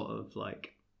their sort of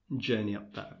like journey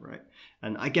up there, right?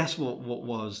 And I guess what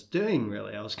was doing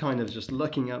really, I was kind of just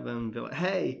looking at them and be like,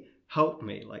 hey, help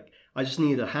me. Like, I just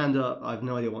need a hand up. I have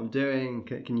no idea what I'm doing.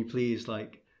 Can you please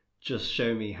just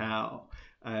show me how?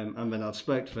 And then I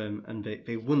spoke to them, and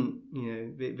they wouldn't,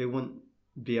 they wouldn't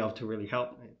be able to really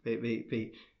help me.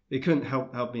 They couldn't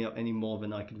help me up any more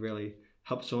than I could really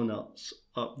help someone else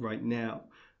up right now.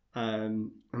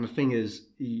 And the thing is,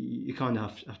 you kind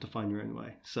of have to find your own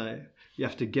way. So you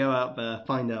have to go out there,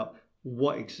 find out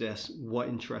what exists, what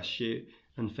interests you,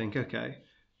 and think, okay,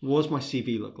 what does my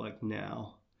CV look like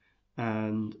now?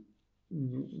 And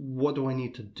what do I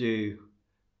need to do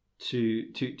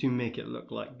to make it look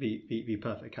like the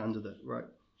perfect candidate, right?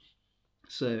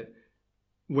 So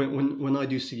when I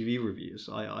do CV reviews,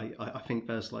 I think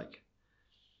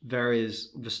there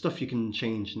is the stuff you can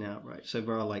change now, right? So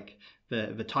there are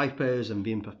the typos and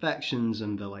the imperfections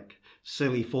and the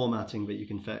silly formatting that you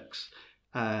can fix.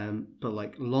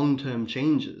 But long-term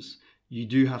changes, you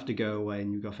do have to go away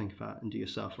and you've got to think about and do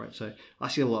yourself, right? So I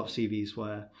see a lot of CVs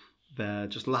where they're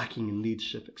just lacking in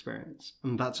leadership experience,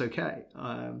 and that's okay.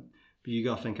 But you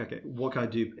got to think, okay, what can I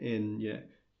do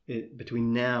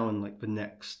between now and the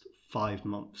next 5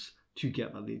 months to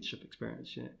get that leadership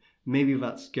experience? Maybe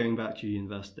that's going back to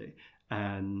university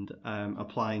and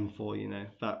applying for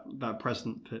that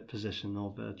president position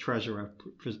or the treasurer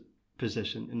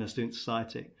position in a student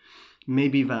society.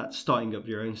 Maybe that's starting up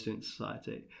your own student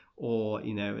society, or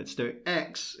it's doing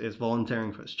X, it's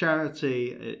volunteering for its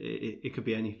charity. It could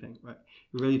be anything, right?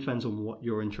 It really depends on what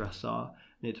your interests are,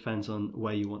 and it depends on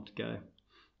where you want to go.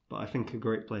 But I think a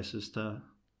great place is to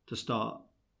start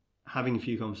having a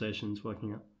few conversations,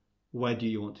 working out where do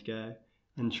you want to go,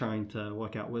 and trying to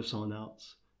work out with someone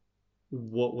else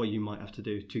what you might have to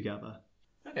do together.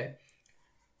 Okay.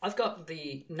 I've got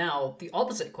the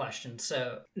opposite question.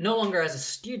 So no longer as a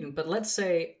student, but let's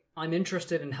say I'm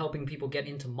interested in helping people get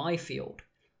into my field.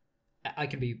 I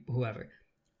could be whoever.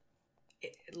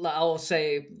 I'll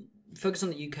say focus on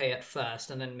the UK at first,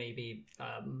 and then maybe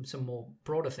some more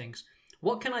broader things.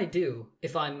 What can I do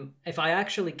if I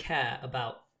actually care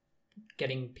about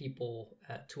getting people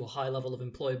to a high level of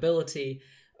employability,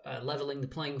 leveling the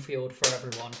playing field for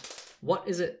everyone? What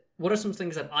are some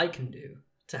things that I can do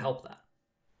to help that?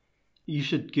 You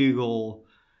should Google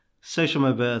social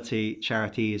mobility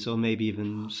charities, or maybe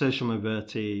even social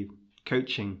mobility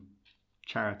coaching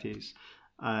charities.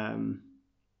 But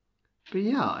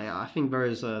yeah, I think there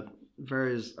is a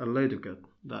load of good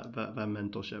that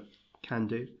mentorship can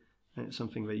do, and it's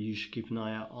something that you should keep an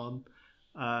eye out on.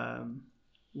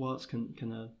 What else can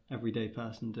an everyday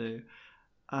person do?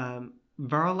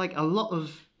 There are a lot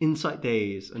of insight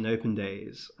days and open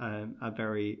days at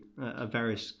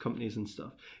various companies and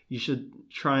stuff. You should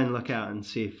try and look out and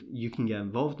see if you can get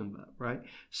involved in that, right?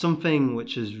 Something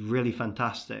which is really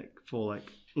fantastic for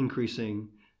increasing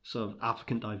sort of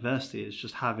applicant diversity is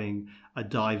just having a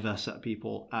diverse set of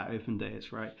people at open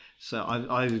days, right? So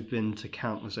I've been to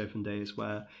countless open days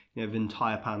where, you know, the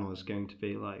entire panel is going to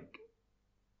be like,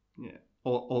 yeah,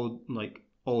 old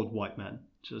white men,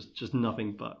 just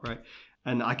nothing but, right?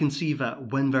 And I can see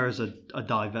that when there is a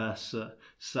diverse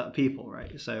set of people,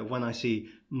 right? So when I see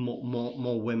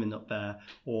more women up there,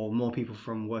 or more people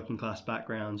from working class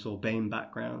backgrounds or BAME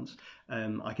backgrounds,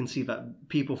 I can see that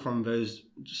people from those,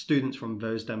 students from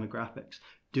those demographics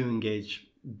do engage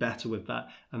better with that,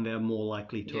 and they're more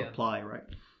likely to apply, right?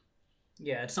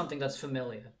 Yeah, it's something that's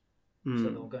familiar,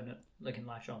 so they can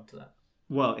latch on to that.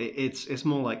 Well, it's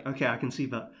more like, okay, I can see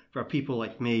that there are people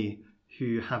like me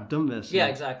who have done this. Yeah,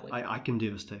 exactly. I can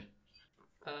do this too.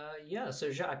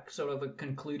 So Jacques, sort of a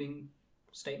concluding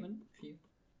statement for you?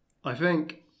 I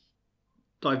think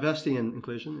diversity and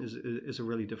inclusion is a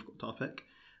really difficult topic.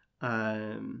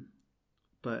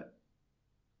 But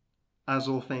as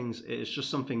all things, it's just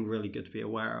something really good to be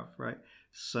aware of, right?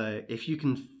 So if you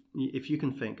can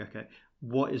think, okay,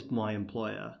 what is my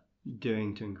employer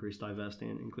doing to increase diversity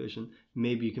and inclusion?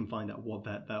 Maybe you can find out what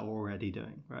they're already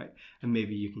doing, right? And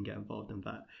maybe you can get involved in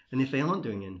that. And if they aren't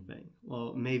doing anything,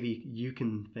 well, maybe you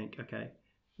can think, okay,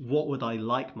 what would I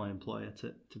like my employer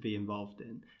to be involved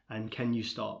in? And can you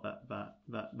start that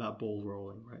ball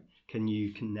rolling, right? Can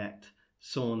you connect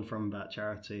someone from that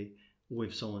charity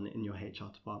with someone in your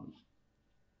HR department?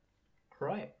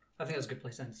 Right. I think that's a good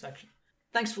place to end the section.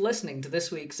 Thanks for listening to this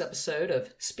week's episode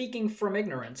of Speaking from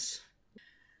Ignorance.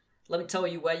 Let me tell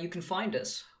you where you can find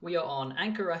us. We are on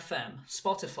Anchor FM,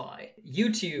 Spotify,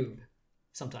 YouTube,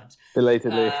 sometimes.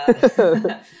 Belatedly.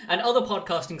 And other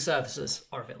podcasting services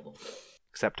are available.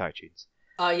 Except iTunes.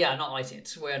 Yeah, not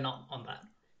iTunes. We're not on that.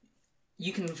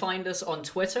 You can find us on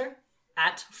Twitter,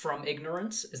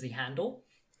 @FromIgnorance is the handle.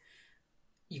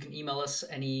 You can email us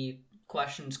any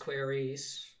questions,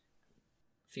 queries,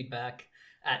 feedback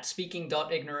at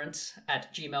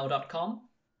speaking.ignorance@gmail.com.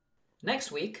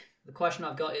 Next week, the question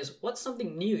I've got is, what's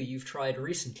something new you've tried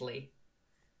recently?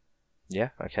 Yeah,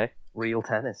 okay. Real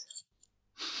tennis.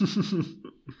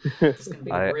 It's going to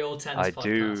be a real tennis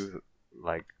podcast.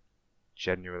 I do,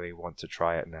 genuinely want to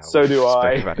try it now. So do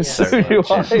I. So do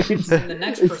I. And the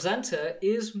next presenter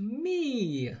is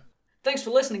me. Thanks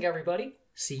for listening, everybody.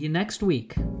 See you next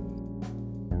week.